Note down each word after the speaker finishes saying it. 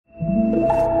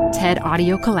TED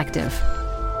Audio Collective.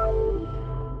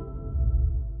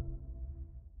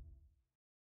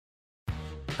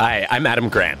 Hi, I'm Adam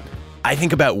Grant. I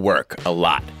think about work a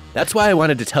lot. That's why I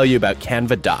wanted to tell you about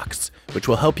Canva Docs, which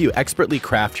will help you expertly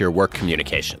craft your work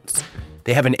communications.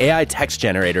 They have an AI text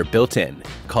generator built in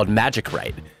called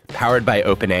MagicWrite, powered by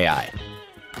OpenAI.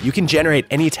 You can generate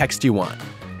any text you want.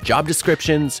 Job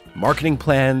descriptions, marketing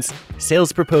plans,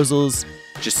 sales proposals.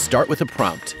 Just start with a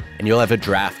prompt, and you'll have a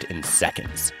draft in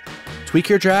seconds. Tweak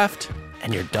your draft,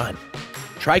 and you're done.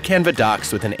 Try Canva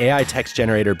Docs with an AI text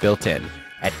generator built in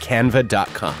at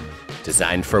canva.com.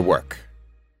 Designed for work.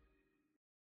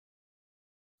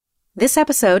 This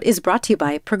episode is brought to you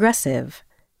by Progressive.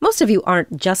 Most of you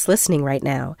aren't just listening right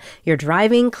now. You're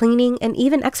driving, cleaning, and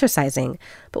even exercising.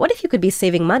 But what if you could be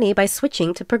saving money by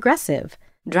switching to Progressive?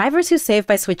 Drivers who save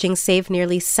by switching save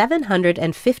nearly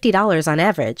 $750 on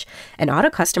average, and auto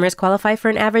customers qualify for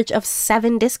an average of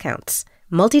 7 discounts.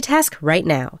 Multitask right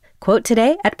now. Quote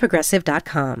today at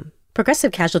Progressive.com.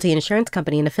 Progressive Casualty Insurance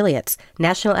Company and Affiliates.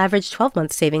 National average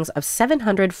 12-month savings of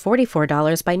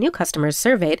 $744 by new customers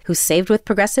surveyed who saved with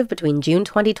Progressive between June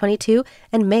 2022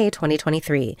 and May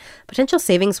 2023. Potential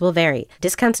savings will vary.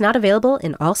 Discounts not available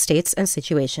in all states and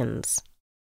situations.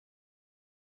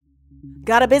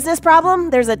 Got a business problem?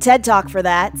 There's a TED Talk for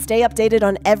that. Stay updated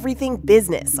on everything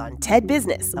business on TED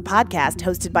Business, a podcast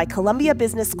hosted by Columbia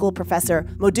Business School professor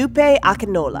Modupe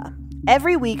Akinola.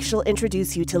 Every week, she'll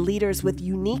introduce you to leaders with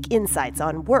unique insights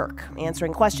on work,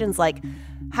 answering questions like,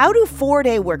 how do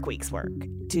 4-day work weeks work?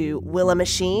 To will a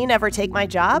machine ever take my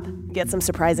job? Get some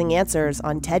surprising answers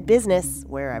on TED Business,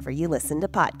 wherever you listen to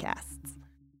podcasts.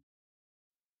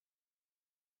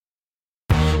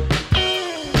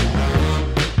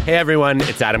 Hey everyone,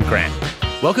 it's Adam Grant.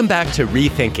 Welcome back to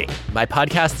Rethinking, my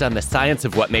podcast on the science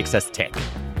of what makes us tick.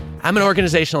 I'm an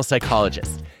organizational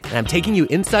psychologist, and I'm taking you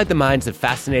inside the minds of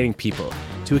fascinating people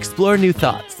to explore new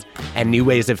thoughts and new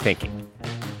ways of thinking.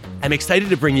 I'm excited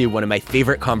to bring you one of my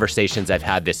favorite conversations I've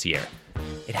had this year.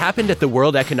 It happened at the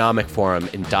World Economic Forum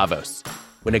in Davos,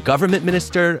 when a government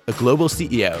minister, a global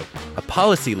CEO, a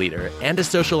policy leader, and a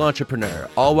social entrepreneur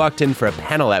all walked in for a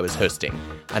panel I was hosting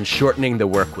on shortening the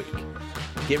work week.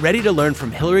 Get ready to learn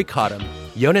from Hillary Cottam,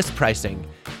 Jonas Preissing,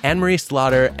 Anne-Marie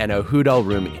Slaughter, and Ohud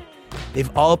Al-Rumi.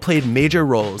 They've all played major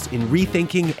roles in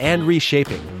rethinking and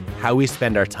reshaping how we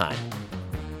spend our time.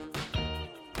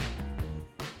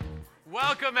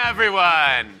 Welcome,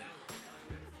 everyone.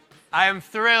 I am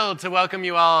thrilled to welcome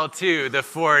you all to the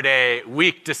 4-day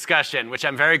week discussion, which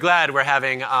I'm very glad we're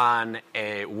having on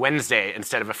a Wednesday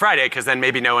instead of a Friday, because then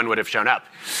maybe no one would have shown up.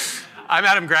 I'm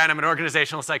Adam Grant. I'm an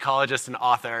organizational psychologist and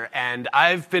author, and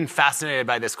I've been fascinated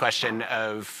by this question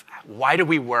of why do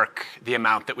we work the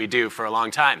amount that we do for a long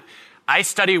time? I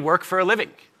study work for a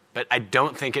living, but I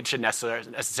don't think it should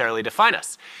necessarily define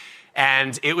us.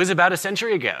 And it was about a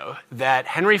century ago that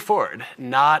Henry Ford,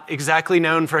 not exactly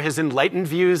known for his enlightened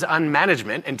views on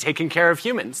management and taking care of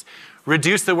humans,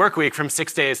 reduced the work week from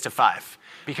 6 days to 5.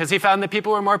 Because he found that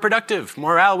people were more productive,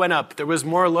 morale went up, there was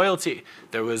more loyalty,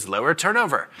 there was lower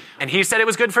turnover. And he said it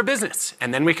was good for business.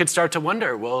 And then we could start to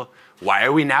wonder, well, why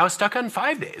are we now stuck on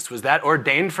 5 days? Was that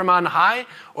ordained from on high?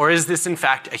 Or is this, in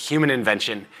fact, a human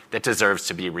invention that deserves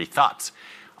to be rethought?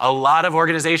 A lot of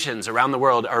organizations around the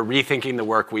world are rethinking the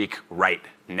work week right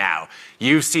now.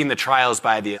 You've seen the trials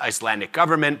by the Icelandic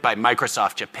government, by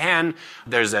Microsoft Japan.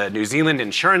 There's a New Zealand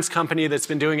insurance company that's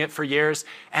been doing it for years.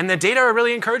 And the data are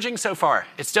really encouraging so far.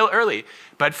 It's still early,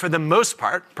 but for the most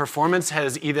part, performance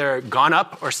has either gone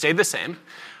up or stayed the same.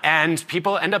 And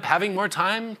people end up having more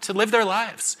time to live their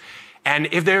lives. And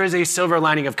if there is a silver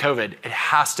lining of COVID, it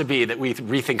has to be that we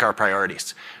rethink our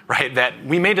priorities, right? That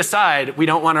we may decide we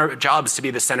don't want our jobs to be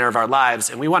the center of our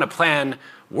lives, and we want to plan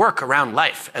work around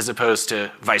life as opposed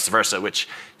to vice versa, which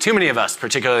too many of us,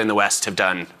 particularly in the West, have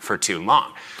done for too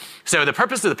long. So the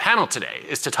purpose of the panel today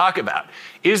is to talk about,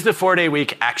 is the 4-day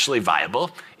week actually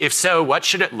viable? If so, what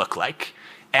should it look like?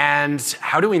 And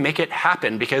how do we make it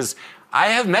happen? Because I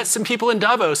have met some people in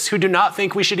Davos who do not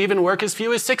think we should even work as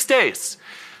few as 6 days.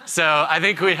 So I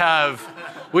think we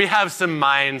have some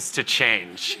minds to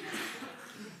change.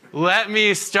 Let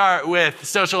me start with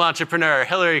social entrepreneur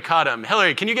Hillary Cottam.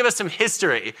 Hillary, can you give us some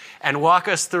history and walk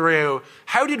us through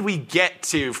how did we get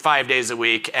to 5 days a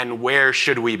week and where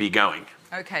should we be going?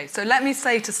 Okay, so let me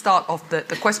say to start off that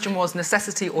the question was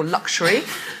necessity or luxury,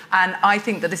 and I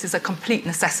think that this is a complete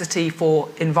necessity for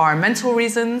environmental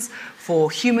reasons,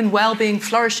 for human well-being,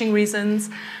 flourishing reasons,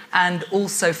 and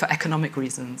also for economic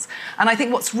reasons. And I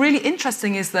think what's really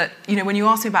interesting is that, when you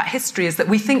ask me about history, is that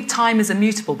we think time is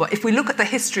immutable, but if we look at the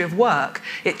history of work,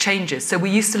 it changes. So we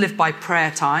used to live by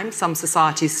prayer time, some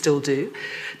societies still do.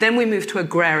 Then we moved to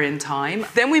agrarian time.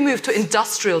 Then we moved to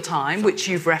industrial time, which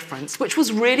you've referenced, which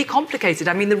was really complicated.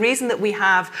 I mean, the reason that we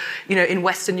have, in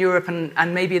Western Europe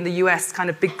and maybe in the US, kind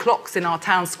of big clocks in our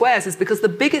town squares is because the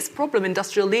biggest problem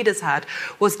industrial leaders had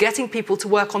was getting people to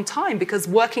work on time, because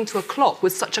working to a clock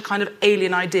was such a kind of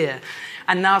alien idea.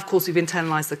 And now, of course, we've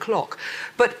internalized the clock.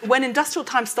 But when industrial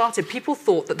time started, people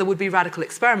thought that there would be radical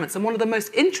experiments. And one of the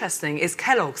most interesting is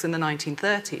Kellogg's in the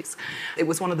 1930s. It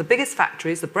was one of the biggest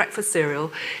factories, the breakfast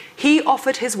cereal. He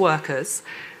offered his workers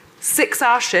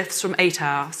 6-hour shifts from 8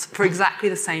 hours for exactly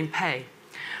the same pay.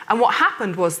 And what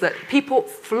happened was that people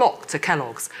flocked to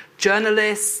Kellogg's.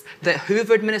 Journalists, the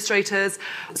Hoover administrators,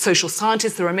 social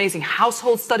scientists, there are amazing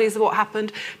household studies of what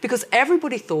happened, because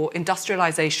everybody thought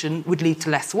industrialization would lead to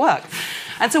less work.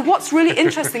 And so what's really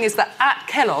interesting is that at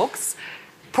Kellogg's,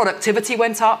 productivity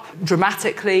went up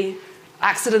dramatically,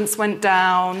 accidents went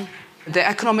down, the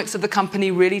economics of the company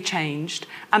really changed,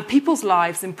 and people's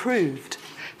lives improved.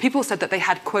 People said that they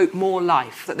had, quote, more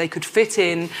life, that they could fit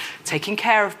in, taking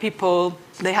care of people.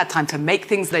 They had time to make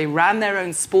things. They ran their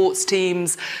own sports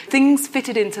teams. Things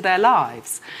fitted into their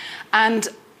lives. And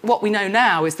what we know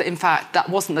now is that, in fact, that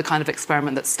wasn't the kind of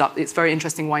experiment that stuck. It's very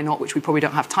interesting why not, which we probably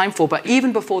don't have time for. But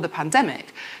even before the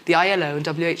pandemic, the ILO and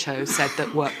WHO said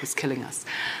that work was killing us.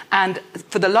 And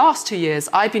for the last 2 years,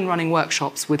 I've been running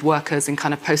workshops with workers in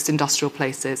kind of post-industrial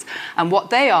places. And what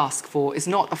they ask for is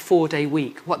not a 4-day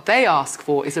week. What they ask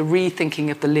for is a rethinking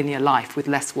of the linear life with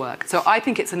less work. So I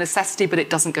think it's a necessity, but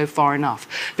it doesn't go far enough.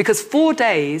 Because 4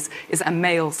 days is a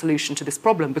male solution to this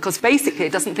problem. Because basically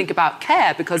it doesn't think about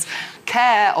care, because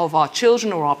care of our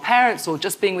children or our parents or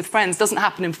just being with friends doesn't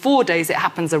happen in 4 days, it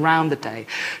happens around the day.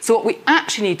 So what we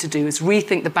actually need to do is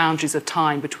rethink the boundaries of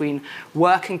time between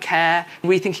work and care.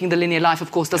 Rethinking the linear life,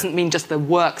 of course, doesn't mean just the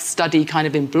work-study kind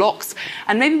of in blocks.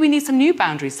 And maybe we need some new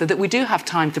boundaries so that we do have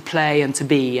time to play and to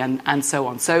be and so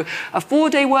on. So a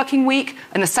 4-day working week,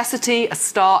 a necessity, a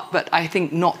start, but I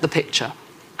think not the picture.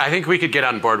 I think we could get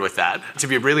on board with that. To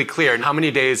be really clear, how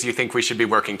many days do you think we should be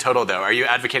working total, though? Are you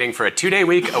advocating for a 2-day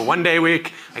week, a 1-day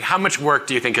week? Like, how much work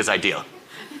do you think is ideal?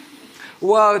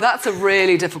 Whoa, that's a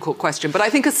really difficult question. But I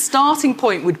think a starting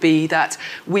point would be that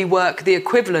we work the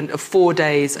equivalent of 4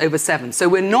 days over 7. So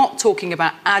we're not talking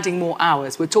about adding more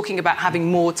hours. We're talking about having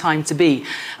more time to be.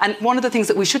 And one of the things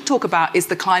that we should talk about is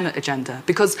the climate agenda,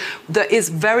 because there is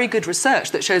very good research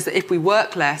that shows that if we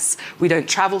work less, we don't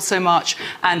travel so much,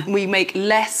 and we make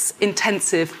less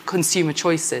intensive consumer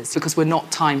choices because we're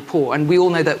not time poor. And we all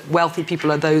know that wealthy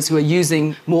people are those who are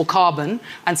using more carbon,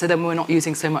 and so then we're not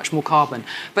using so much more carbon.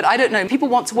 But I don't know. People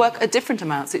want to work at different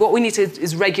amounts. What we need to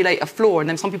is regulate a floor, and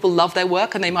then some people love their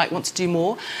work and they might want to do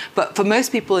more. But for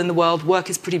most people in the world, work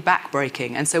is pretty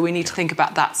backbreaking, and so we need to think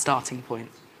about that starting point.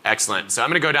 Excellent. So I'm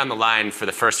going to go down the line for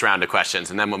the first round of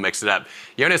questions, and then we'll mix it up.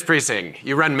 Jonas Priesing,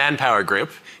 you run Manpower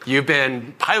Group. You've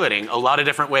been piloting a lot of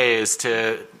different ways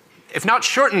to, if not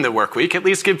shorten the work week, at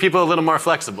least give people a little more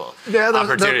flexible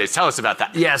opportunities. Tell us about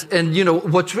that. Yes, and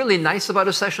what's really nice about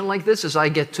a session like this is I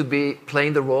get to be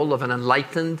playing the role of an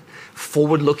enlightened,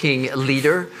 forward-looking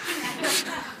leader.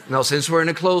 Now, since we're in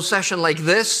a closed session like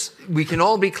this, we can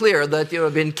all be clear that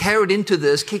I've been carried into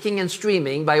this kicking and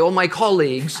streaming by all my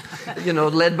colleagues,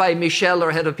 led by Michelle,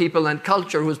 our head of people and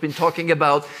culture, who's been talking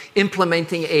about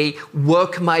implementing a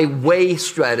work my way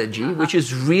strategy, which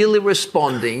is really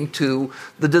responding to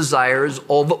the desires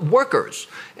of workers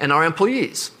and our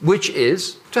employees, which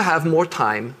is to have more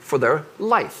time for their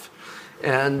life.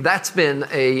 And that's been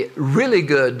a really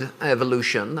good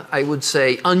evolution. I would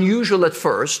say unusual at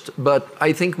first, but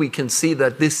I think we can see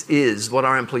that this is what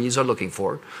our employees are looking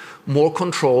for. More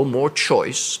control, more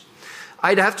choice.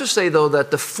 I'd have to say, though,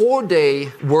 that the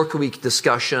 4-day work week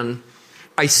discussion,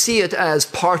 I see it as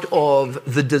part of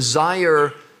the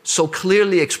desire so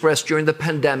clearly expressed during the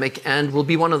pandemic, and will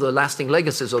be one of the lasting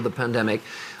legacies of the pandemic,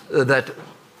 that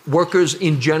workers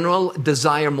in general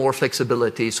desire more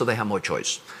flexibility so they have more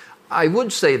choice. I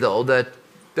would say, though, that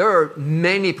there are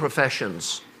many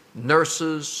professions,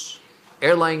 nurses,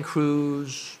 airline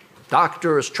crews,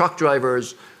 doctors, truck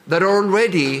drivers, that are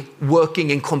already working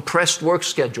in compressed work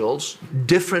schedules,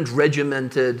 different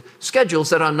regimented schedules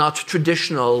that are not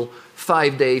traditional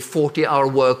 5-day, 40-hour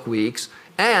work weeks,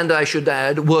 And I should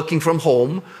add, working from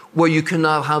home, where you can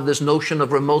now have this notion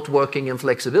of remote working and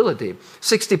flexibility.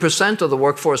 60% of the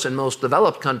workforce in most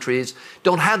developed countries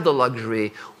don't have the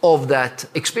luxury of that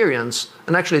experience.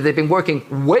 And actually, they've been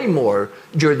working way more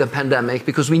during the pandemic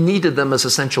because we needed them as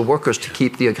essential workers to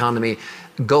keep the economy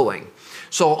going.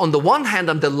 So on the one hand,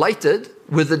 I'm delighted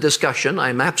with the discussion.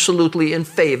 I'm absolutely in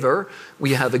favor.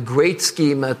 We have a great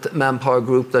scheme at Manpower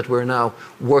Group that we're now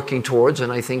working towards,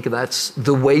 and I think that's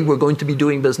the way we're going to be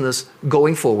doing business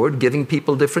going forward, giving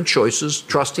people different choices,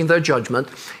 trusting their judgment.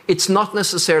 It's not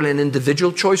necessarily an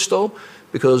individual choice, though,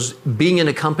 because being in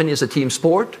a company is a team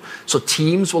sport. So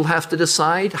teams will have to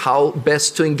decide how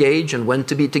best to engage and when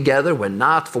to be together, when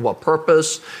not, for what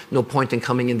purpose. No point in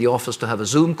coming in the office to have a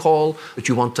Zoom call, but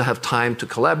you want to have time to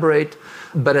collaborate.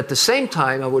 But at the same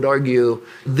time, I would argue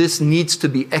this needs to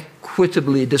be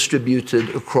equitably distributed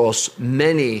across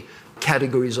many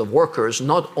categories of workers,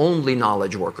 not only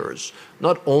knowledge workers,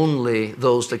 not only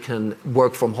those that can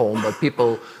work from home, but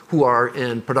people who are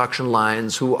in production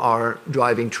lines, who are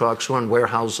driving trucks, who are in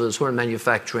warehouses, who are in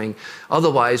manufacturing.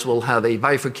 Otherwise, we'll have a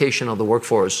bifurcation of the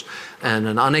workforce and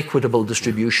an unequitable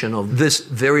distribution of this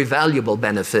very valuable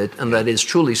benefit, and that is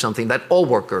truly something that all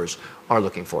workers are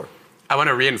looking for. I want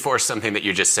to reinforce something that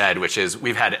you just said, which is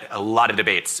we've had a lot of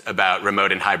debates about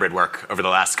remote and hybrid work over the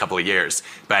last couple of years.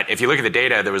 But if you look at the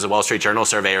data, there was a Wall Street Journal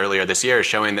survey earlier this year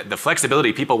showing that the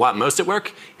flexibility people want most at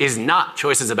work is not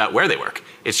choices about where they work.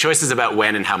 It's choices about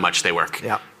when and how much they work.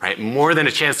 Yeah. Right? More than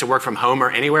a chance to work from home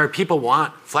or anywhere, people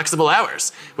want flexible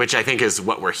hours, which I think is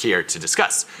what we're here to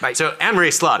discuss. Right. So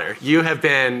Anne-Marie Slaughter, you have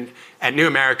been at New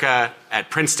America, at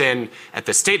Princeton, at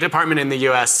the State Department in the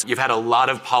US. You've had a lot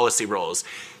of policy roles.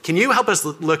 Can you help us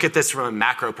look at this from a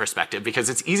macro perspective?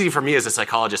 Because it's easy for me as a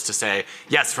psychologist to say,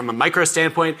 yes, from a micro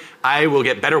standpoint, I will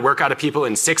get better work out of people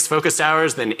in 6 focused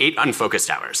hours than 8 unfocused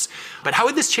hours. But how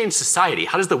would this change society?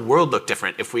 How does the world look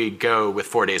different if we go with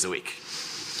 4 days a week?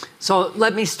 So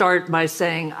let me start by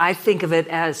saying I think of it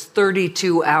as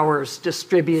 32 hours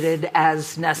distributed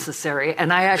as necessary.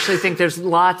 And I actually think there's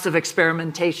lots of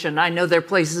experimentation. I know there are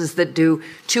places that do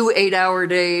 2 8-hour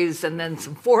days and then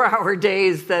some 4-hour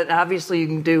days that obviously you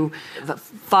can do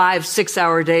 5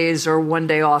 6-hour days or 1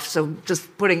 day off. So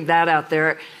just putting that out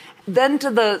there. Then to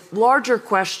the larger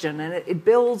question, and it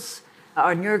builds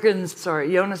on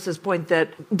Jonas's point that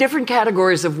different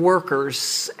categories of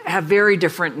workers have very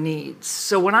different needs.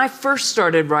 So when I first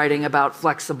started writing about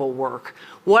flexible work,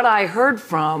 what I heard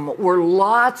from were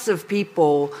lots of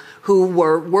people who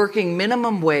were working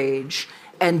minimum wage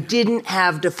and didn't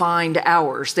have defined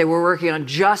hours. They were working on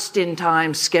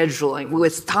just-in-time scheduling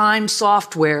with time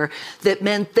software that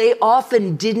meant they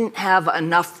often didn't have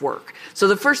enough work. So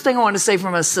the first thing I want to say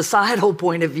from a societal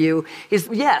point of view is,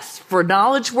 yes, for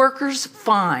knowledge workers,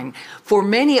 fine. For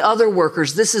many other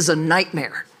workers, this is a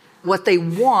nightmare. What they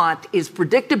want is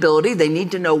predictability. They need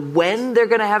to know when they're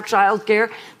going to have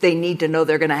childcare. They need to know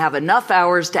they're going to have enough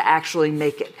hours to actually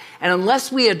make it. And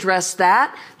unless we address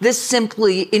that, this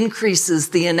simply increases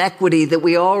the inequity that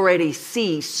we already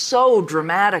see so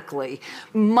dramatically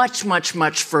much, much,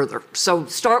 much further. So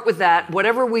start with that.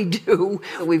 Whatever we do,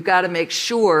 we've got to make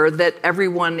sure that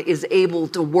everyone is able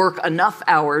to work enough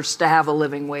hours to have a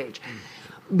living wage.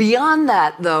 Beyond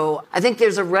that, though, I think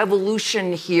there's a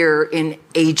revolution here in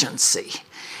agency,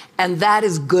 and that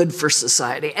is good for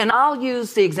society. And I'll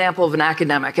use the example of an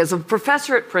academic. As a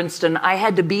professor at Princeton, I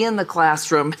had to be in the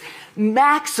classroom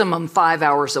maximum 5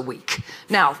 hours a week.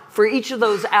 Now, for each of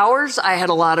those hours, I had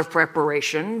a lot of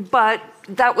preparation, but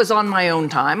that was on my own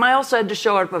time. I also had to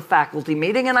show up at a faculty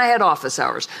meeting, and I had office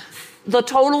hours. The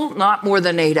total, not more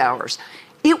than 8 hours.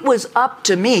 It was up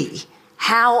to me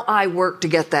how I worked to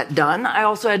get that done. I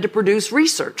also had to produce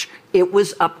research. It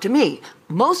was up to me.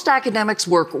 Most academics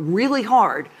work really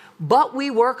hard, but we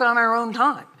work on our own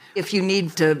time. If you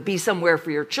need to be somewhere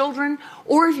for your children,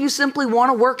 or if you simply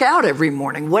want to work out every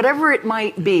morning, whatever it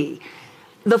might be,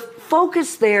 the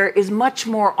focus there is much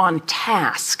more on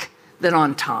task than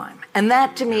on time. And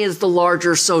that, to me, is the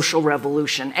larger social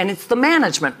revolution, and it's the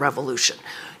management revolution.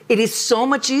 It is so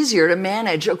much easier to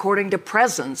manage according to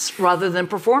presence rather than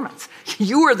performance.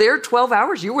 You were there 12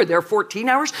 hours, you were there 14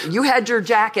 hours, you had your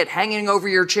jacket hanging over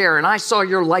your chair and I saw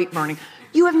your light burning.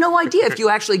 You have no idea if you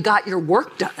actually got your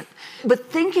work done.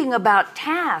 But thinking about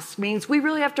tasks means we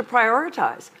really have to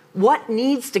prioritize what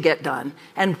needs to get done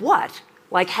and what,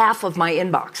 like half of my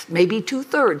inbox, maybe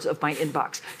 2/3 of my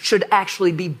inbox, should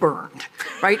actually be burned,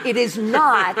 right? It is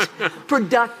not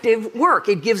productive work.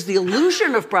 It gives the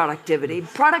illusion of productivity.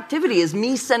 Productivity is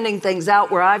me sending things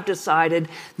out where I've decided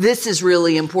this is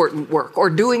really important work, or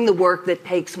doing the work that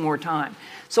takes more time.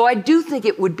 So I do think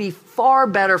it would be far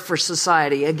better for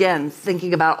society. Again,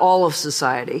 thinking about all of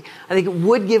society, I think it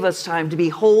would give us time to be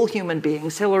whole human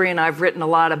beings. Hillary and I have written a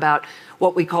lot about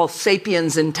what we call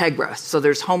sapiens integra. So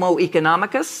there's Homo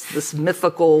economicus, this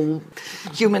mythical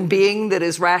human being that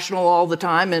is rational all the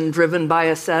time and driven by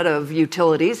a set of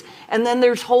utilities. And then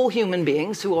there's whole human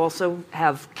beings who also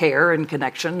have care and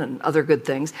connection and other good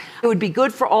things. It would be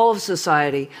good for all of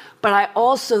society. But I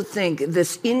also think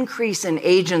this increase in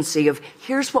agency of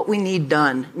here's what we need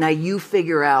done. Now you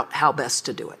figure out how best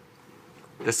to do it.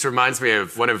 This reminds me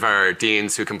of one of our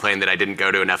deans who complained that I didn't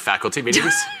go to enough faculty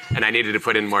meetings and I needed to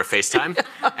put in more FaceTime.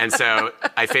 And so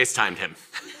I FaceTimed him.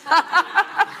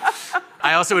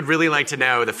 I also would really like to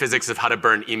know the physics of how to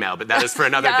burn email, but that is for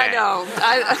another day. I know.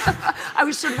 I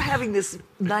was sort of having this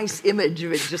nice image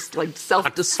of it just like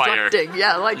self-destructing.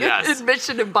 Yeah, like in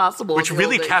Mission Impossible. Which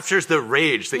really captures the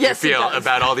rage that you feel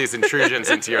about all these intrusions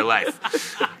into your life.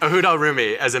 Ahood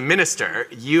Al-Roumi, as a minister,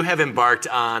 you have embarked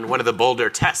on one of the bolder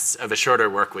tests of a shorter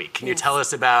work week. Can you tell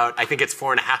us about, I think it's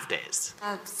 4.5 days.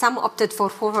 Some opted for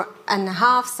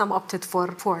 4.5, some opted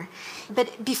for 4.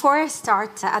 But before I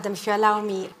start, Adam, if you allow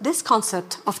me, this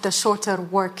concept of the shorter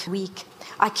work week,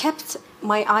 I kept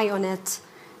my eye on it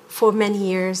for many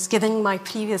years, given my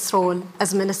previous role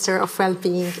as Minister of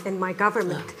Wellbeing in my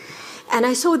government. And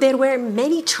I saw there were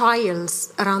many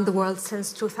trials around the world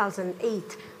since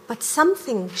 2008, but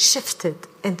something shifted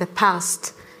in the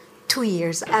past 2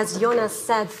 years. As Jonas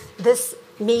said, this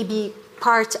may be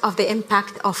part of the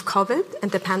impact of COVID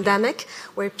and the pandemic,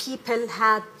 where people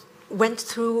went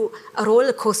through a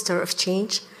roller coaster of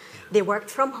change. They worked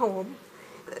from home.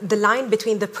 The line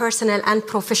between the personal and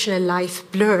professional life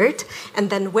blurred. And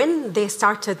then when they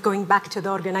started going back to the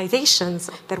organizations,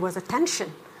 there was a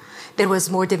tension. There was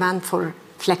more demand for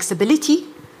flexibility,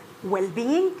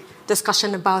 well-being,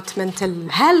 discussion about mental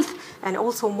health, and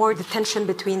also more the tension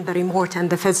between the remote and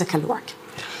the physical work.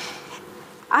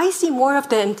 I see more of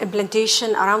the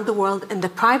implementation around the world in the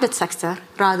private sector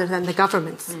rather than the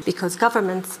governments, because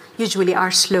governments usually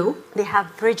are slow. They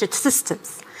have rigid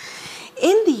systems.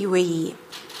 In the UAE,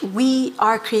 we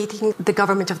are creating the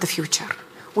government of the future.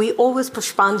 We always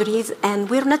push boundaries, and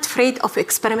we're not afraid of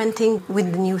experimenting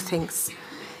with new things.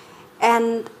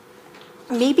 And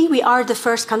maybe we are the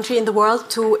first country in the world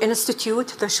to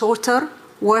institute the shorter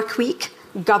work week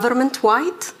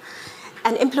government-wide.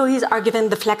 And employees are given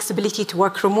the flexibility to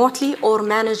work remotely or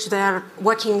manage their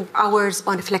working hours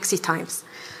on flexi times.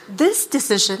 This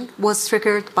decision was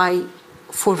triggered by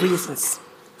 4 reasons.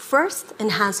 First,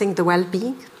 enhancing the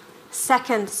well-being.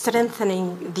 Second,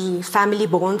 strengthening the family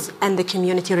bonds and the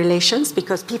community relations,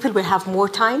 because people will have more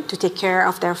time to take care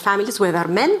of their families, whether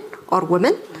men or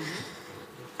women.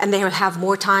 And they will have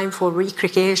more time for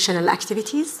recreational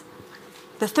activities.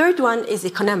 The third one is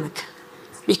economic,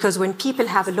 because when people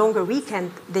have a longer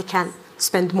weekend, they can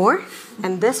spend more,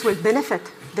 and this will benefit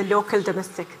the local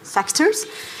domestic sectors,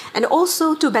 and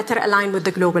also to better align with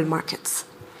the global markets.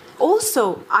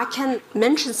 Also, I can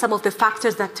mention some of the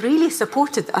factors that really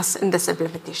supported us in this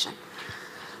implementation.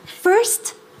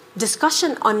 First,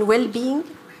 discussion on well-being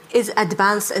is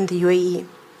advanced in the UAE.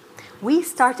 We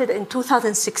started in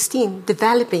 2016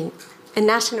 developing a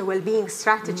national well-being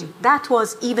strategy. That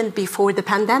was even before the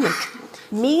pandemic.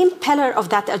 Main pillar of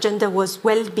that agenda was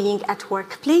well-being at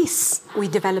workplace. We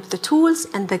developed the tools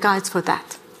and the guides for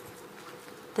that.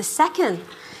 The second,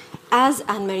 as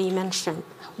Anne-Marie mentioned,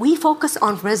 we focus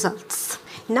on results,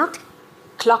 not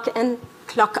clock in,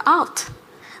 clock out.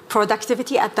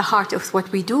 Productivity at the heart of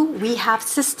what we do. We have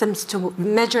systems to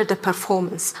measure the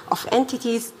performance of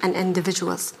entities and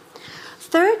individuals.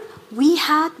 Third, we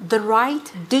had the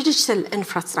right digital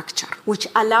infrastructure, which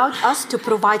allowed us to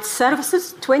provide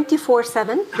services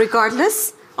 24/7,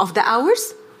 regardless of the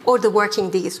hours or the working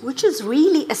days, which is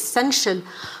really essential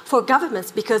for governments,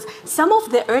 because some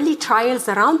of the early trials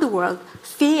around the world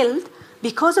failed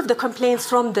because of the complaints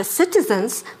from the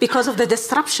citizens, because of the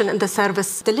disruption in the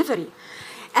service delivery.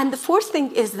 And the fourth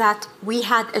thing is that we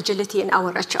had agility in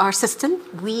our HR system.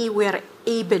 We were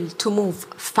able to move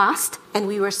fast, and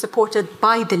we were supported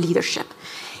by the leadership.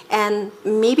 And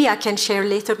maybe I can share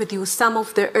later with you some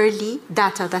of the early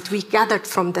data that we gathered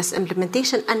from this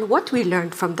implementation and what we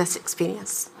learned from this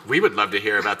experience. We would love to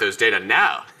hear about those data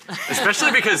now,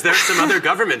 especially because there's some other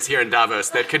governments here in Davos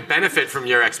that could benefit from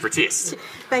your expertise.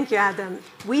 Thank you, Adam.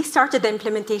 We started the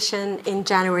implementation in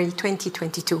January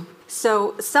 2022.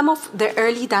 So some of the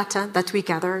early data that we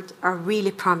gathered are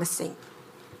really promising.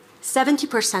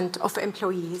 70% of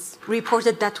employees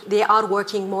reported that they are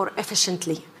working more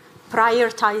efficiently,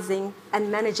 prioritizing and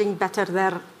managing better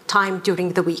their time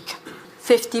during the week.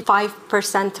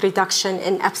 55% reduction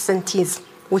in absentees,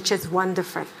 which is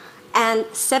wonderful. And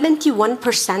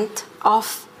 71%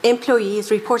 of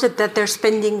employees reported that they're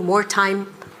spending more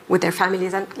time with their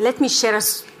families. And let me share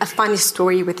a funny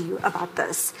story with you about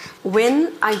this.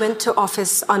 When I went to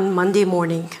office on Monday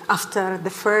morning after the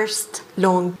first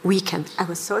long weekend, I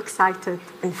was so excited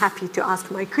and happy to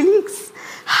ask my colleagues,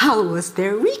 how was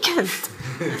their weekend?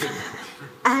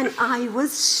 And I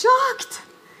was shocked.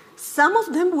 Some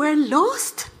of them were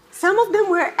lost. Some of them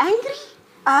were angry.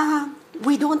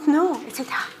 We don't know. I said,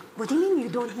 what do you mean you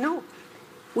don't know?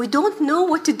 We don't know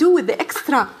what to do with the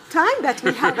extra time that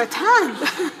we have at hand.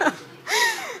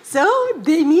 So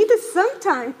they needed some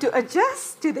time to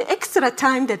adjust to the extra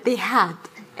time that they had.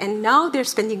 And now they're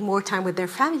spending more time with their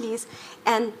families.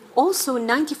 And also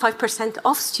 95%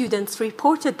 of students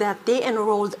reported that they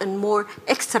enrolled in more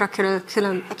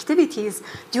extracurricular activities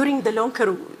during the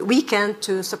longer weekend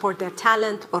to support their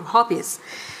talent or hobbies.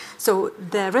 So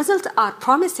the results are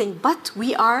promising, but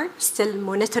we are still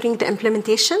monitoring the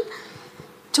implementation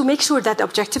to make sure that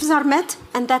objectives are met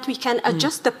and that we can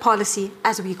adjust the policy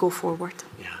as we go forward.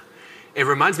 Yeah. It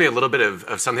reminds me a little bit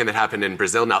of something that happened in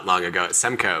Brazil not long ago at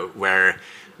SEMCO, where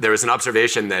there was an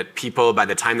observation that people, by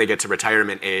the time they get to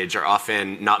retirement age, are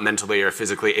often not mentally or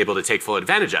physically able to take full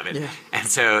advantage of it. Yeah. And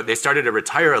so they started a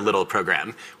Retire a Little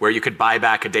program where you could buy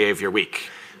back a day of your week.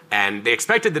 And they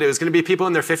expected that it was going to be people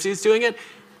in their 50s doing it,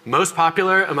 most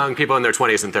popular among people in their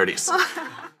 20s and 30s.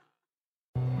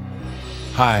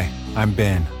 Hi, I'm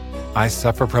Ben. I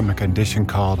suffer from a condition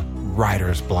called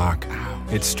writer's block.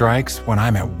 It strikes when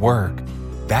I'm at work.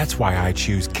 That's why I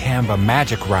choose Canva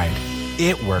Magic Write.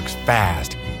 It works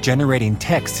fast, generating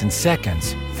text in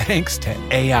seconds, thanks to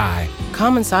AI.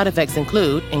 Common side effects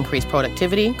include increased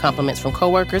productivity, compliments from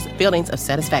coworkers, feelings of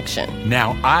satisfaction.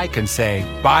 Now I can say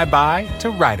bye-bye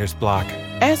to writer's block.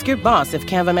 Ask your boss if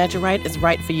Canva Magic Write is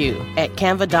right for you at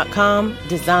canva.com,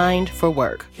 designed for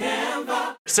work.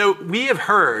 So we have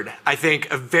heard, I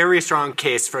think, a very strong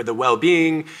case for the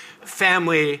well-being,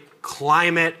 family,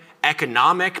 climate,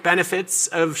 economic benefits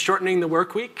of shortening the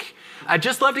work week. I'd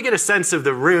just love to get a sense of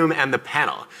the room and the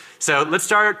panel. So let's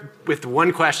start with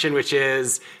one question, which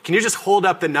is, can you just hold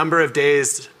up the number of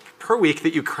days per week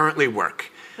that you currently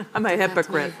work? I'm a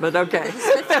hypocrite, but okay.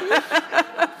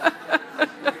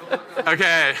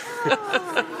 Okay.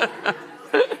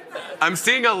 I'm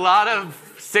seeing a lot of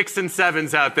 6 and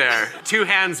 7s out there. 2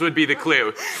 hands would be the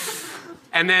clue.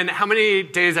 And then how many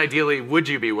days ideally would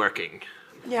you be working?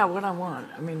 Yeah, what I want.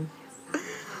 I mean,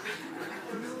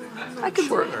 I could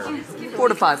work 4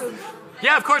 to 5.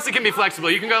 Yeah, of course it can be flexible.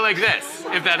 You can go like this,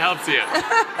 if that helps you.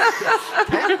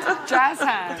 Jazz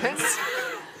hands.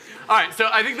 All right, so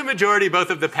I think the majority, both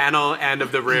of the panel and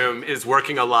of the room, is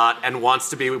working a lot and wants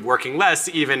to be working less,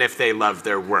 even if they love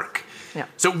their work. Yeah.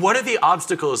 So what are the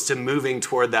obstacles to moving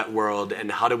toward that world,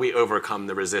 and how do we overcome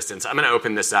the resistance? I'm going to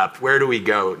open this up. Where do we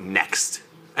go next?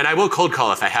 And I will cold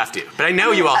call if I have to, but I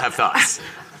know you all have thoughts.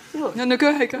 No, go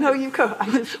ahead. No, you go.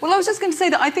 Well, I was just going to say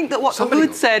that I think that what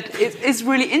Oud said is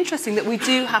really interesting, that we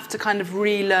do have to kind of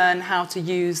relearn how to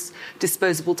use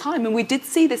disposable time. And we did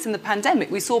see this in the pandemic.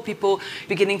 We saw people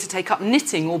beginning to take up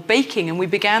knitting or baking, and we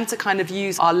began to kind of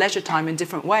use our leisure time in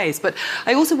different ways. But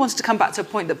I also wanted to come back to a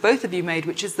point that both of you made,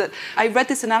 which is that I read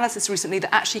this analysis recently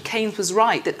that actually Keynes was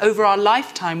right, that over our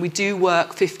lifetime we do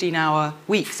work 15-hour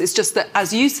weeks. It's just that,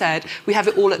 as you said, we have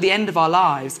it all at the end of our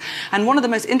lives. And one of the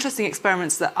most interesting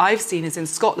experiments that I've seen is in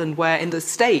Scotland, where in the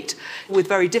state, with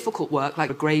very difficult work like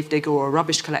a grave digger or a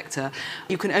rubbish collector,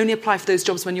 you can only apply for those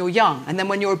jobs when you're young. And then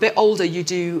when you're a bit older, you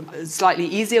do slightly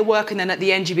easier work, and then at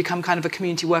the end you become kind of a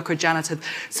community worker, a janitor.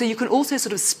 So you can also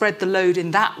sort of spread the load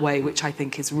in that way, which I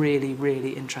think is really,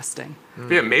 really interesting. It'd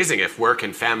be amazing if work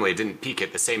and family didn't peak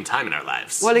at the same time in our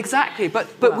lives. Well, exactly.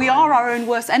 But we are our own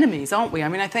worst enemies, aren't we? I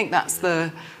mean, I think that's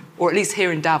or at least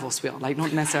here in Davos we are, like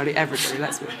not necessarily everybody,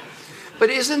 let's be. But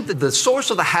isn't the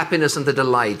source of the happiness and the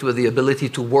delight with the ability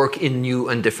to work in new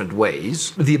and different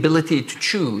ways, the ability to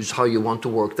choose how you want to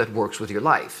work that works with your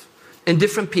life? And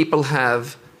different people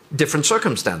have different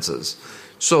circumstances.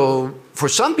 So for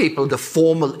some people, the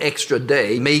formal extra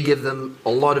day may give them a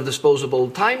lot of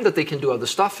disposable time that they can do other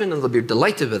stuff in, and they'll be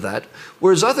delighted with that.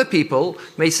 Whereas other people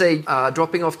may say,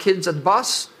 dropping off kids at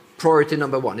bus, priority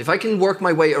number 1. If I can work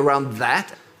my way around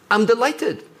that, I'm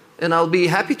delighted. And I'll be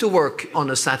happy to work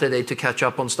on a Saturday to catch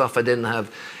up on stuff I didn't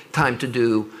have time to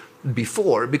do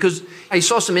before. Because I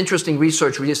saw some interesting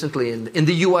research recently. In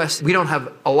the US, we don't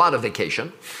have a lot of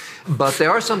vacation. But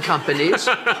there are some companies,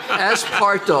 as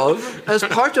part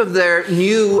of their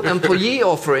new employee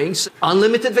offerings,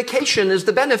 unlimited vacation is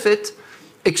the benefit,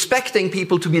 expecting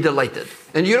people to be delighted.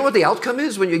 And you know what the outcome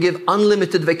is when you give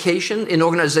unlimited vacation in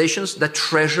organizations that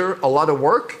treasure a lot of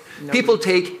work? People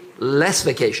take less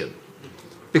vacation.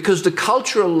 because the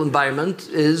cultural environment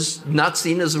is not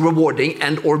seen as rewarding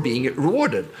and or being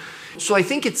rewarded. So I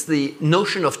think it's the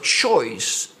notion of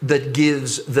choice that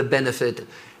gives the benefit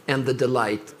and the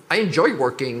delight. I enjoy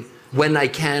working when I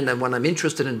can and when I'm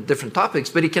interested in different topics,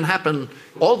 but it can happen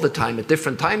all the time at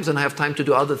different times, and I have time to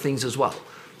do other things as well.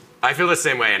 I feel the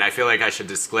same way, and I feel like I should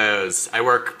disclose I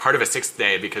work part of a 6th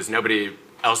day because nobody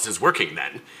else is working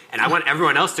then. And I want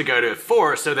everyone else to go to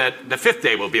 4 so that the 5th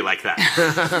day will be like that.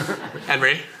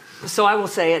 Henry? So I will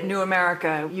say at New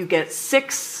America, you get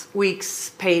 6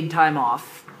 weeks paid time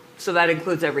off. So that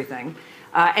includes everything.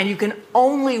 And you can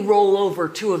only roll over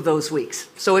 2 of those weeks.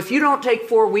 So if you don't take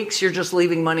 4 weeks, you're just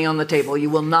leaving money on the table.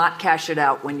 You will not cash it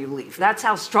out when you leave. That's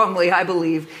how strongly I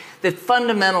believe that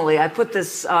fundamentally, I put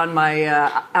this on my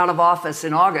out of office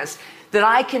in August, that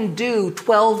I can do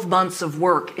 12 months of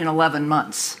work in 11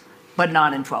 months, but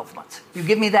not in 12 months. You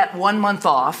give me that 1 month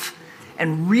off,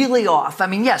 and really off. I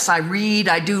mean, yes, I read,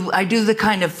 I do the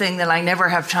kind of thing that I never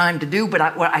have time to do, but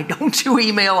I don't do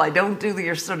email, I don't do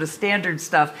your sort of standard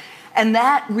stuff. And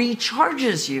that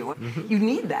recharges you. Mm-hmm. You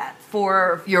need that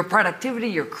for your productivity,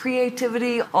 your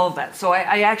creativity, all of that. So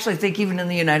I actually think even in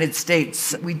the United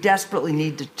States, we desperately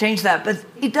need to change that. But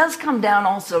it does come down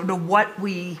also to what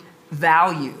we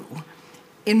value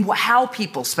in how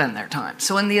people spend their time.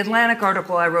 So in the Atlantic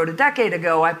article I wrote a decade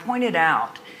ago, I pointed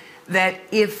out that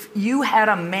if you had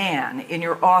a man in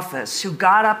your office who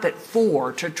got up at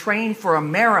 4 to train for a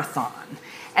marathon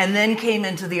and then came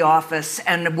into the office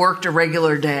and worked a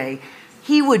regular day,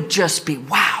 he would just be,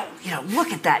 wow,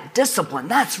 look at that discipline.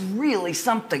 That's really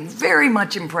something. Very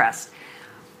much impressed.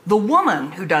 The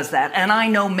woman who does that, and I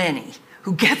know many,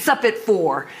 who gets up at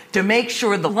 4 to make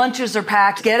sure the lunches are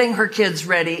packed, getting her kids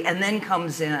ready, and then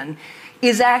comes in,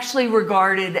 is actually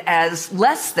regarded as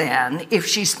less than if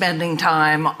she's spending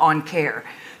time on care.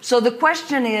 So the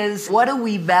question is, what do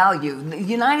we value? The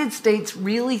United States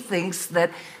really thinks that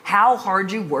how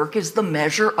hard you work is the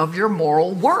measure of your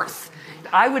moral worth.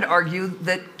 I would argue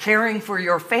that caring for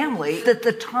your family, that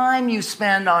the time you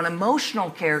spend on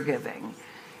emotional caregiving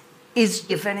is,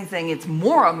 if anything, it's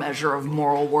more a measure of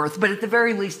moral worth, but at the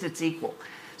very least it's equal.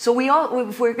 So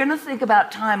if we're going to think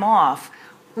about time off,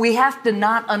 we have to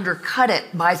not undercut it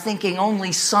by thinking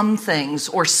only some things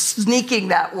or sneaking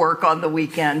that work on the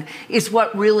weekend is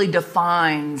what really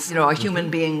defines, a human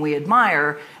being we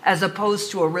admire, as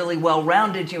opposed to a really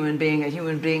well-rounded human being, a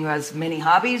human being who has many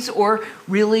hobbies or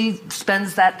really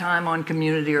spends that time on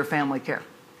community or family care.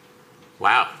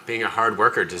 Wow, being a hard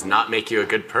worker does not make you a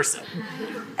good person.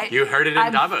 You heard it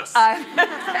in Davos.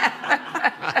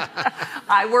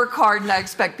 I work hard and I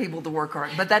expect people to work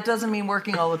hard, but that doesn't mean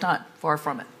working all the time. Far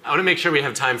from it. I want to make sure we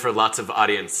have time for lots of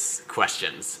audience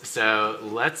questions. So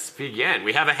let's begin.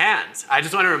 We have a hand. I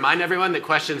just want to remind everyone that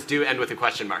questions do end with a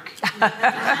question mark.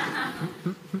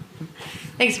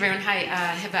 Thanks, everyone. Hi,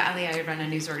 Hiba Ali. I run a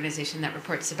news organization that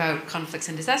reports about conflicts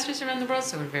and disasters around the world,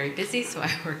 so we're very busy, so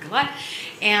I work a lot.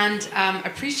 And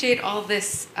appreciate all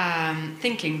this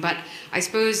thinking, but I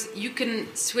suppose you can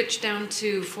switch down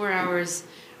to 4 hours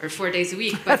or 4 days a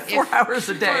week. But 4 hours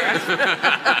a day. 4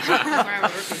 hour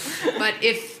work week. But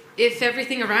if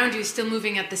everything around you is still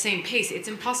moving at the same pace, it's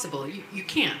impossible. You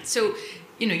can't. So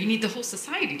you need the whole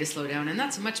society to slow down, and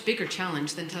that's a much bigger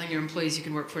challenge than telling your employees you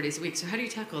can work 4 days a week. So how do you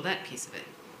tackle that piece of it?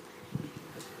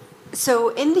 So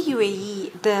in the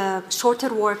UAE, the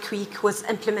shorter work week was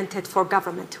implemented for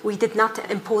government. We did not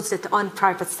impose it on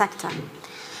private sector.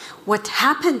 What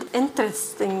happened,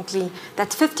 interestingly, that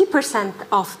 50%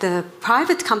 of the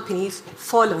private companies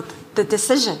followed the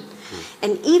decision.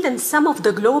 And even some of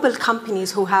the global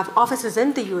companies who have offices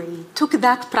in the UAE took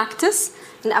that practice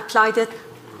and applied it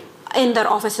in their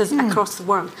offices across the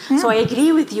world. So I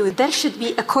agree with you. There should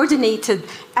be a coordinated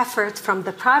effort from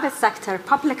the private sector,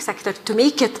 public sector, to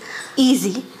make it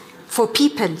easy for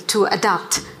people to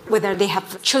adapt, whether they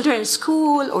have children in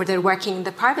school or they're working in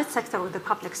the private sector or the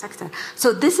public sector.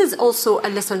 So this is also a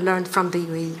lesson learned from the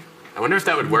UAE. I wonder if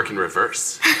that would work in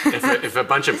reverse. If a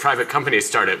bunch of private companies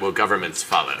start it, will governments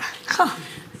follow?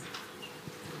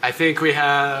 I think we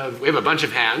have a bunch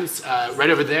of hands. Right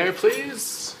over there,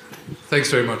 please. Thanks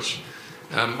very much.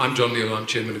 I'm John Neal, I'm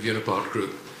chairman of Unipart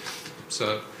Group.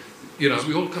 So, we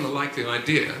all kind of like the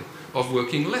idea of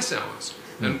working less hours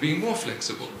and being more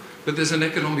flexible, but there's an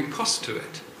economic cost to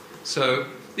it. So,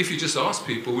 if you just ask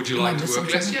people, would you like to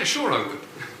work less? Yeah, sure I would.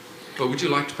 But would you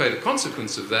like to pay the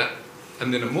consequence of that?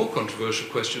 And then a more controversial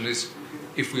question is,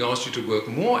 if we asked you to work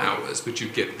more hours, but you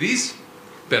get these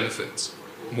benefits,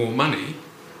 more money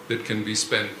that can be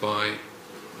spent by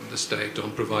the state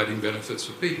on providing benefits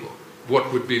for people,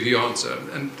 what would be the answer?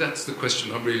 And that's the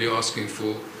question I'm really asking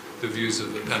for the views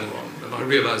of the panel on. And I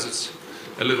realize it's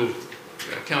a little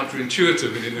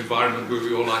counterintuitive in an environment where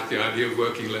we all like the idea of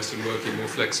working less and working more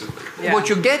flexibly. Yeah. What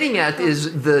you're getting at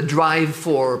is the drive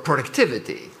for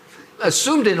productivity.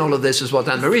 Assumed in all of this is what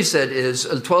Anne-Marie said, is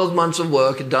 12 months of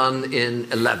work done in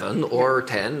 11 or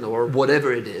 10 or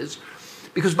whatever it is.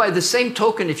 Because by the same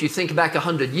token, if you think back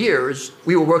 100 years,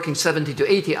 we were working 70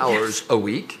 to 80 hours a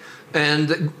week,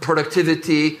 and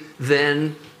productivity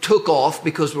then took off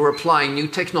because we were applying new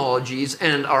technologies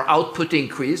and our output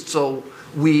increased, so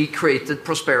we created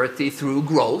prosperity through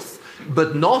growth,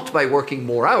 but not by working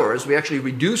more hours. We actually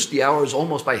reduced the hours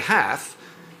almost by half,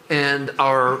 and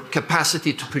our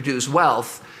capacity to produce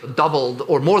wealth doubled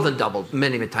or more than doubled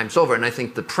many, many times over. And I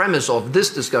think the premise of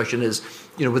this discussion is,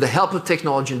 with the help of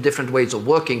technology and different ways of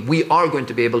working, we are going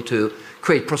to be able to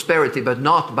create prosperity, but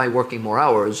not by working more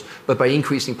hours, but by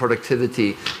increasing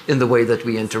productivity in the way that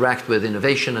we interact with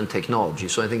innovation and technology.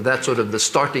 So I think that's sort of the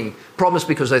starting promise,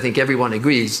 because I think everyone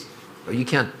agrees you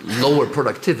can't lower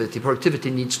productivity.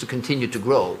 Productivity needs to continue to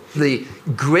grow. The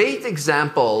great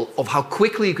example of how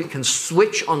quickly we can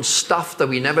switch on stuff that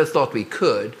we never thought we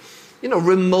could,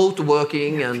 remote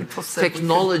working and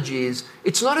technologies.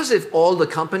 It's not as if all the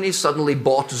companies suddenly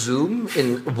bought Zoom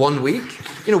in 1 week.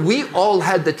 We all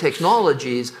had the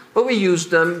technologies, but we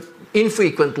used them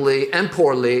infrequently and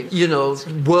poorly,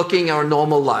 working our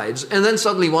normal lives. And then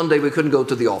suddenly one day we couldn't go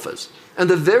to the office. And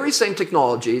the very same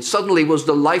technology suddenly was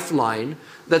the lifeline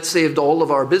that saved all of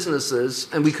our businesses,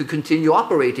 and we could continue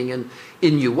operating in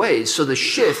new ways. So the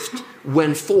shift,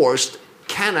 when forced,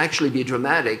 can actually be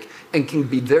dramatic and can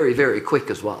be very, very quick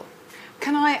as well.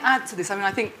 Can I add to this?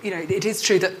 I think, it is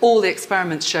true that all the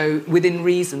experiments show within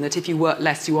reason that if you work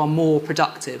less, you are more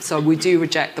productive. So we do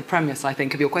reject the premise, I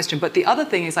think, of your question. But the other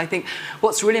thing is, I think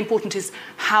what's really important is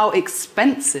how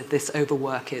expensive this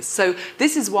overwork is. So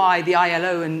this is why the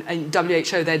ILO and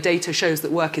WHO, their data shows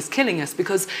that work is killing us,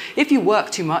 because if you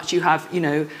work too much, you have,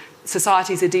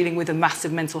 societies are dealing with a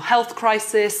massive mental health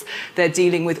crisis. They're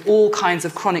dealing with all kinds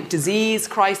of chronic disease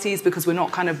crises because we're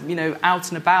not kind of, out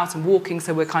and about and walking,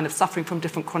 so we're kind of suffering from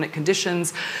different chronic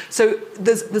conditions. So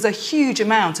there's a huge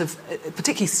amount of,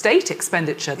 particularly state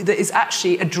expenditure, that is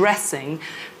actually addressing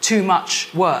too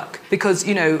much work. Because,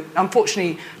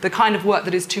 unfortunately, the kind of work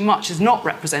that is too much is not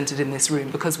represented in this room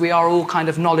because we are all kind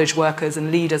of knowledge workers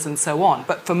and leaders and so on.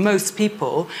 But for most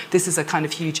people, this is a kind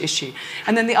of huge issue.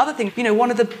 And then the other thing,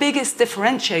 one of the biggest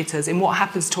differentiators in what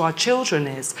happens to our children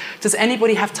is, does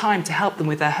anybody have time to help them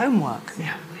with their homework?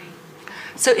 Yeah.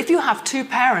 So if you have two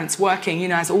parents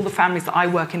working, as all the families that I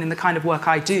work in the kind of work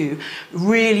I do,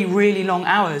 really, really long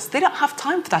hours, they don't have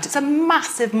time for that. It's a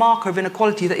massive marker of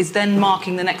inequality that is then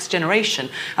marking the next generation.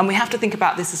 And we have to think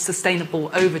about this as sustainable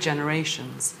over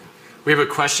generations. We have a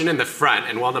question in the front,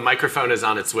 and while the microphone is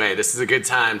on its way, this is a good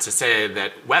time to say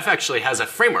that WEF actually has a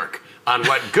framework on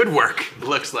what good work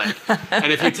looks like.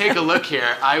 And if you take a look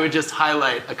here, I would just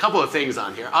highlight a couple of things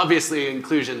on here. Obviously,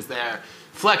 inclusion's there.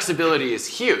 Flexibility is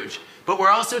huge. But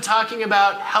we're also talking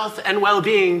about health and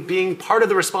well-being being part of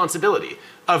the responsibility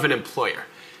of an employer.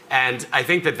 And I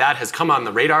think that has come on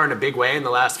the radar in a big way in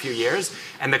the last few years.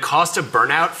 And the cost of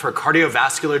burnout for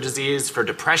cardiovascular disease, for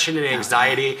depression and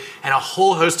anxiety, and a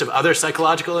whole host of other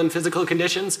psychological and physical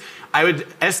conditions, I would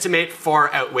estimate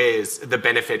far outweighs the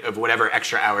benefit of whatever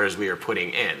extra hours we are putting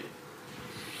in.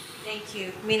 Thank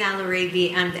you. Mina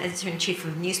Al-Arabi, I'm the editor-in-chief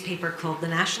of a newspaper called The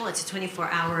National. It's a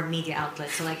 24-hour media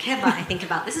outlet. So like Heba, I think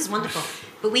about, this is wonderful,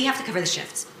 but we have to cover the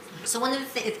shifts. So one of the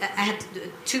things, I had a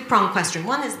two-pronged question.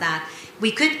 One is that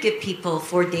we could give people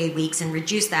 4-day weeks and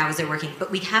reduce the hours they're working, but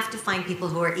we'd have to find people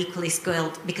who are equally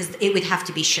skilled because it would have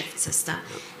to be shift system.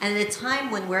 And at a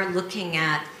time when we're looking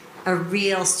at a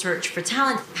real search for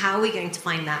talent, how are we going to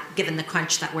find that given the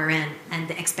crunch that we're in and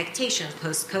the expectations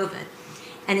post-COVID?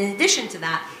 And in addition to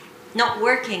that, not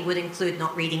working would include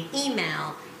not reading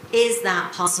email. Is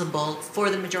that possible for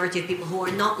the majority of people who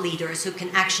are not leaders, who can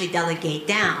actually delegate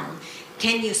down?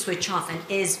 Can you switch off, and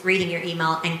is reading your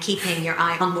email and keeping your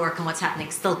eye on work and what's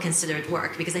happening still considered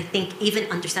work? Because I think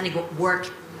even understanding what work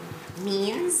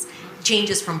means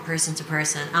changes from person to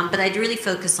person. But I'd really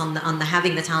focus on the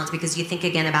having the talent, because you think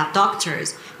again about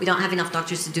doctors. We don't have enough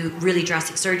doctors to do really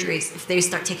drastic surgeries. If they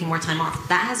start taking more time off,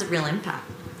 that has a real impact.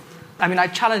 I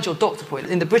challenge your doctor point.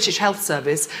 In the British Health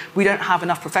Service, we don't have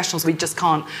enough professionals. We just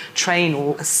can't train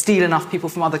or steal enough people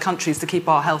from other countries to keep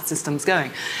our health systems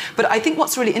going. But I think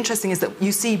what's really interesting is that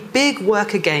you see big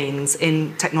worker gains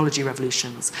in technology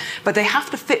revolutions, but they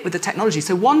have to fit with the technology.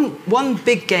 So one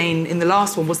big gain in the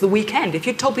last one was the weekend. If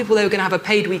you told people they were going to have a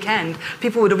paid weekend,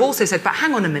 people would have also said, but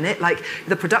hang on a minute, like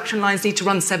the production lines need to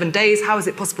run 7 days. How is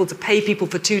it possible to pay people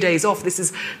for 2 days off? This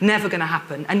is never going to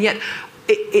happen. And yet,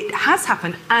 it has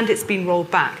happened and it's been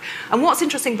rolled back. And what's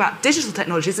interesting about digital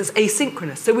technologies is it's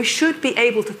asynchronous. So we should be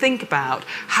able to think about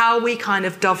how we kind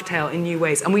of dovetail in new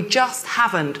ways. And we just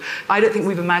haven't. I don't think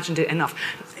we've imagined it enough.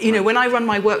 You know, when I run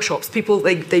my workshops, people,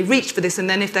 they reach for this, and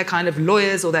then if they're kind of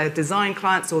lawyers or they're design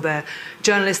clients or they're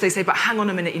journalists, they say, but hang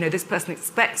on a minute, you know, this person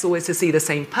expects always to see the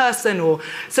same person.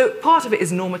 So part of it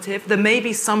is normative. There may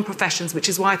be some professions, which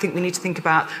is why I think we need to think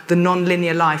about the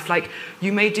non-linear life. Like,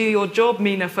 you may do your job,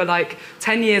 Mina, for like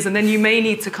 10 years, and then you may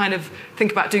need to kind of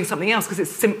think about doing something else because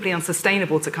it's simply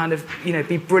unsustainable to kind of, you know,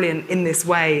 be brilliant in this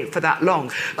way for that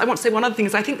long. I want to say one other thing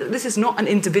is I think that this is not an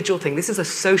individual thing. This is a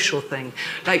social thing.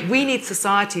 Like, we need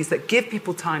societies that give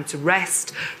people time to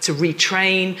rest, to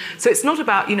retrain. So it's not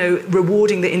about, you know,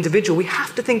 rewarding the individual. We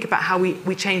have to think about how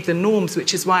we change the norms,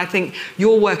 which is why I think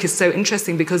your work is so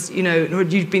interesting because, you know,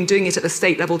 you've been doing it at the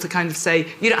state level to kind of say,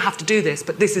 you don't have to do this,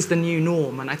 but this is the new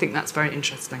norm. And I think that's very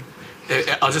interesting.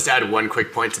 I'll just add one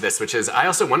quick point to this, which is I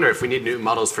also wonder if we need new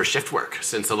models for shift work,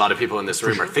 since a lot of people in this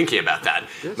room are thinking about that.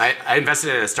 Yes. I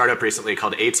invested in a startup recently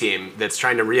called A-Team that's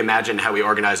trying to reimagine how we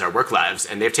organize our work lives,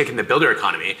 and they've taken the builder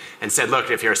economy and said,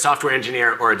 look, if you're a software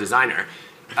engineer or a designer,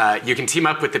 you can team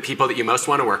up with the people that you most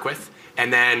want to work with,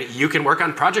 and then you can work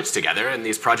on projects together, and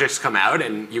these projects come out,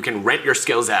 and you can rent your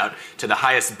skills out to the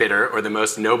highest bidder or the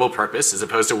most noble purpose as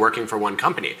opposed to working for one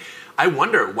company. I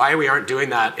wonder why we aren't doing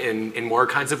that in more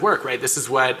kinds of work, right? This is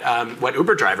what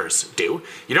Uber drivers do.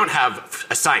 You don't have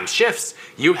assigned shifts.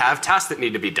 You have tasks that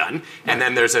need to be done, and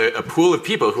then there's a pool of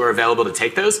people who are available to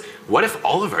take those. What if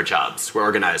all of our jobs were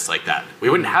organized like that? We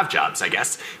wouldn't have jobs, I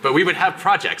guess, but we would have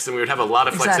projects, and we would have a lot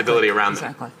of flexibility around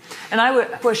them. Exactly. And I would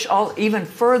push even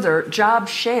further job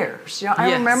shares. You know,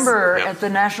 I remember at the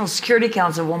National Security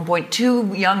Council at one point,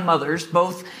 2 young mothers,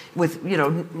 both with, you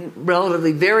know,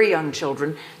 relatively very young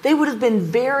children, they would have been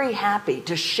very happy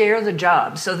to share the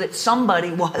job so that somebody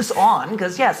was on,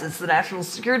 because yes, it's the National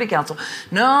Security Council.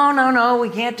 No, we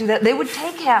can't do that. They would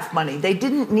take half money. They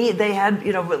had,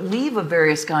 you know, leave of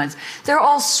various kinds. There are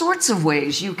all sorts of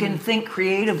ways you can think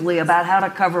creatively about how to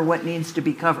cover what needs to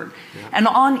be covered. Yeah. And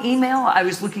on email, I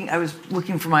was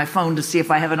looking for my phone to see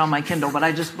if I have it on my Kindle, but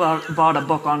I just bought a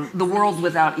book on the world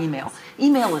without email.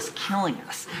 Email is killing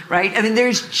us, right? I mean,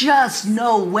 there's just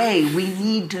no way we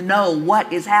need to know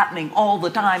what is happening all the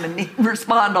time and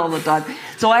respond all the time.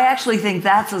 So I actually think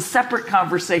that's a separate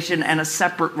conversation and a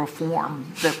separate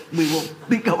reform that we will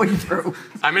be going through.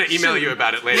 I'm going to email you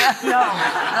about it later.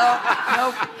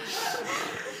 No.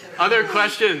 Other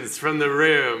questions from the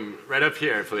room? Right up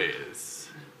here, please.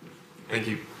 Thank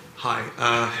you. Hi,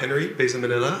 Henry, based in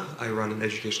Manila. I run an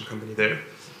education company there.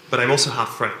 But I'm also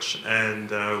half French, and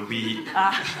we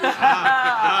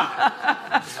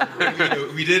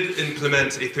did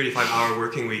implement a 35-hour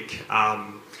working week.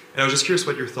 And I was just curious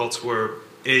what your thoughts were,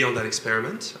 A, on that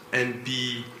experiment, and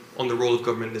B, on the role of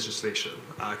government legislation.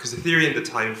 Because the theory in the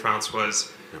time in France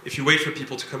was, if you wait for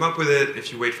people to come up with it,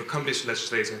 if you wait for companies to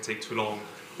legislate, it's going to take too long.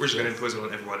 We're just going to impose it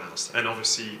on everyone else. And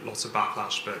obviously, lots of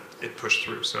backlash, but it pushed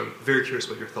through. So I'm very curious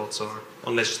what your thoughts are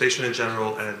on legislation in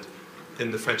general and in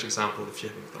the French example, if you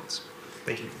have any thoughts.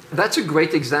 Thank you. That's a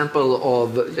great example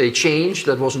of a change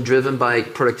that wasn't driven by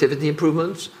productivity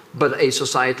improvements, but a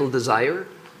societal desire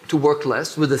to work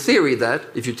less, with the theory that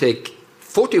if you take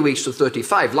 40 weeks to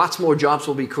 35, lots more jobs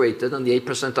will be created, and the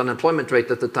 8% unemployment rate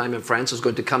at the time in France is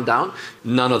going to come down.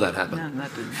 None of that happened. No,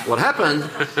 that didn't happen. What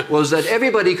happened was that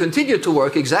everybody continued to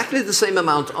work exactly the same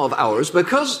amount of hours.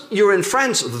 Because you're in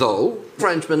France, though,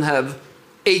 Frenchmen have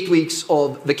 8 weeks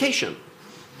of vacation.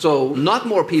 So not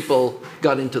more people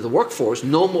got into the workforce,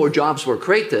 no more jobs were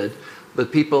created,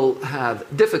 but people have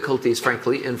difficulties,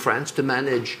 frankly, in France to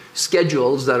manage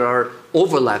schedules that are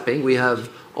overlapping. We have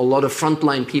a lot of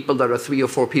frontline people that are 3 or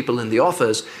 4 people in the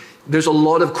office. There's a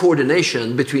lot of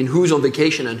coordination between who's on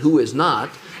vacation and who is not,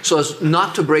 so as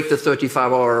not to break the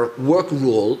 35-hour work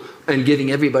rule and giving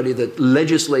everybody the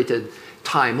legislated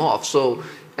time off. So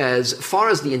as far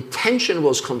as the intention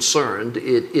was concerned,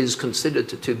 it is considered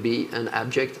to be an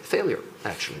abject failure,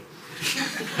 actually.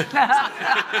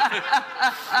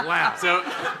 Wow. So,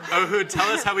 Ohud,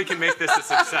 tell us how we can make this a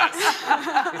success.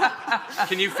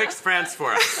 Can you fix France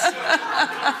for us?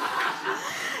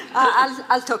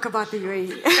 I'll talk about the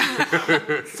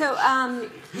UAE. So,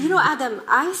 you know, Adam,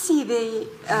 I see the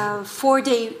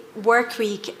 4-day work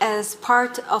week as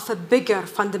part of a bigger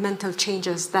fundamental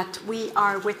changes that we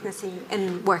are witnessing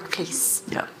in workplace.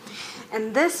 Yeah.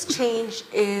 And this change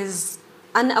is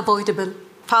unavoidable,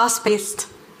 fast-paced,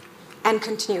 and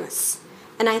continuous.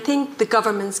 And I think the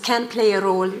governments can play a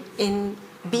role in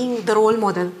being the role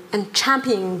model and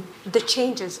championing the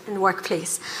changes in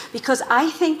workplace. Because I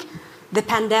think The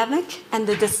pandemic and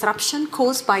the disruption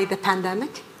caused by the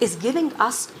pandemic is giving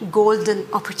us golden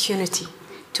opportunity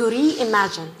to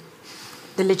reimagine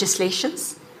the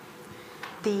legislations,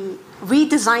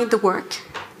 redesign the work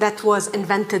that was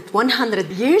invented 100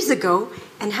 years ago,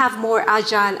 and have more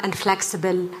agile and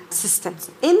flexible systems.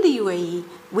 In the UAE,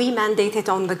 we mandated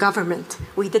on the government.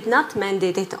 We did not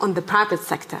mandate it on the private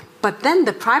sector. But then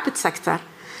the private sector,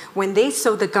 when they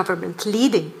saw the government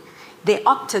leading, they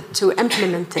opted to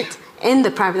implement it in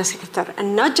the private sector,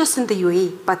 and not just in the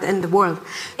UAE, but in the world.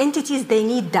 Entities, they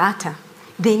need data.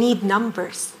 They need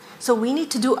numbers. So we need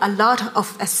to do a lot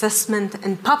of assessment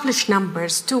and publish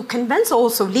numbers to convince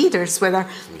also leaders, whether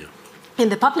in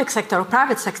the public sector or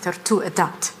private sector, to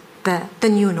adopt the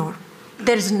new norm.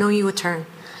 There is no U-turn.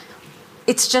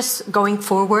 It's just going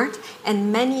forward,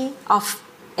 and many of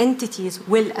entities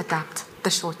will adopt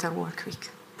the shorter work week.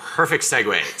 Perfect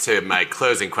segue to my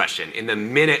closing question. In the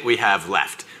minute we have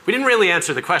left, we didn't really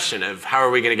answer the question of how are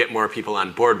we going to get more people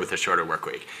on board with a shorter work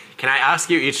week. Can I ask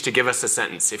you each to give us a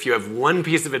sentence, if you have one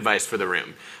piece of advice for the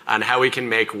room on how we can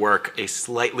make work a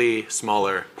slightly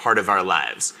smaller part of our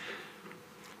lives?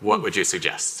 What would you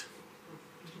suggest?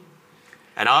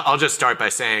 And I'll just start by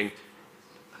saying,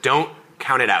 don't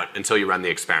count it out until you run the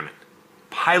experiment.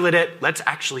 Pilot it. Let's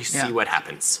actually see what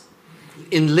happens.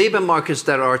 In labor markets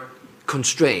that are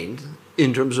constrained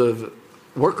in terms of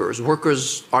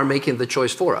workers are making the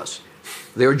choice for us.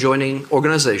 They're joining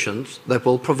organizations that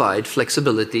will provide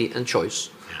flexibility and choice.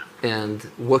 And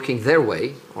working their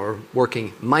way, or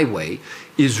working my way,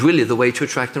 is really the way to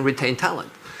attract and retain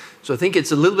talent. So I think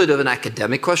it's a little bit of an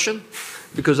academic question,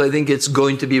 because I think it's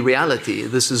going to be reality.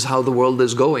 This is how the world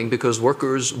is going, because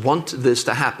workers want this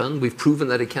to happen. We've proven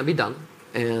that it can be done,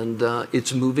 and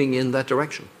it's moving in that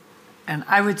direction. And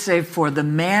I would say for the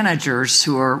managers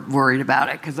who are worried about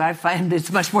it, because I find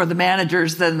it's much more the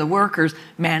managers than the workers,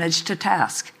 manage to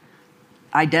task.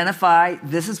 Identify,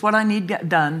 this is what I need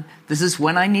done, this is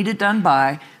when I need it done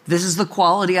by, this is the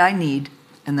quality I need,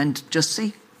 and then just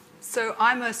see. So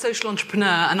I'm a social entrepreneur,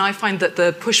 and I find that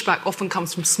the pushback often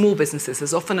comes from small businesses.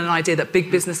 There's often an idea that big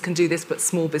business can do this, but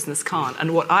small business can't.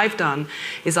 And what I've done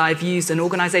is I've used an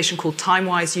organisation called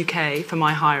TimeWise UK for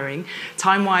my hiring.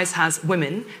 TimeWise has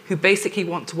women who basically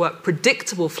want to work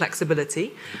predictable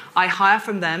flexibility. I hire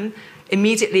from them.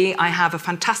 Immediately, I have a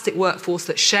fantastic workforce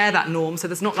that share that norm, so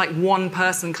there's not like one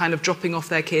person kind of dropping off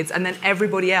their kids, and then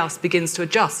everybody else begins to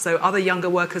adjust. So other younger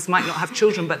workers might not have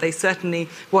children, but they certainly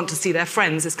want to see their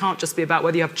friends. This can't just be about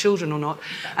whether you have children or not.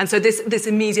 And so this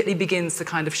immediately begins to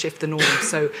kind of shift the norm.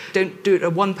 So don't do it a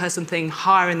one-person thing,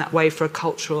 hire in that way for a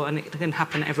cultural, and it can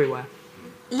happen everywhere.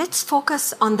 Let's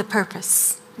focus on the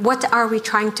purpose. What are we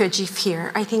trying to achieve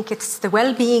here? I think it's the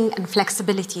well-being and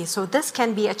flexibility. So this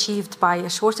can be achieved by a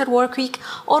shorter work week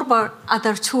or by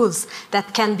other tools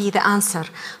that can be the answer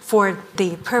for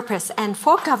the purpose. And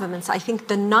for governments, I think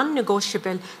the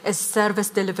non-negotiable is service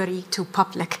delivery to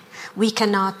public. We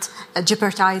cannot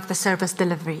jeopardize the service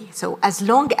delivery. So as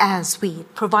long as we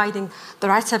providing the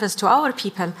right service to our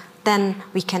people, then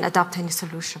we can adopt any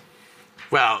solution.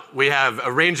 Well, we have a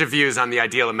range of views on the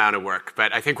ideal amount of work,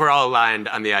 but I think we're all aligned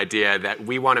on the idea that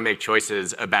we want to make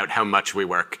choices about how much we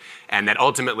work, and that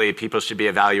ultimately people should be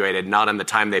evaluated not on the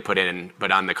time they put in,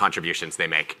 but on the contributions they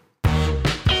make.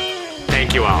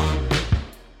 Thank you all.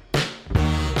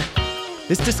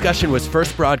 This discussion was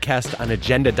first broadcast on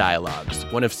Agenda Dialogues,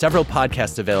 one of several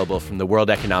podcasts available from the World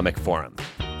Economic Forum.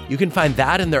 You can find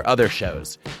that and their other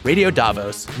shows, Radio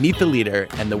Davos, Meet the Leader,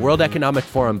 and the World Economic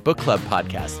Forum Book Club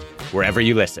podcast, wherever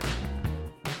you listen.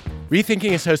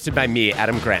 Rethinking is hosted by me,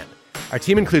 Adam Grant. Our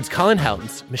team includes Colin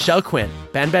Helms, Michelle Quinn,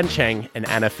 Ban Cheng, and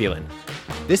Anna Phelan.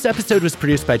 This episode was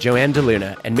produced by Joanne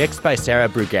DeLuna and mixed by Sarah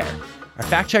Bruguer. Our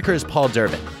fact checker is Paul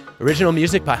Durbin. Original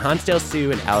music by Hansdale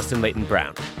Hsu and Allison Leighton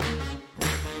Brown.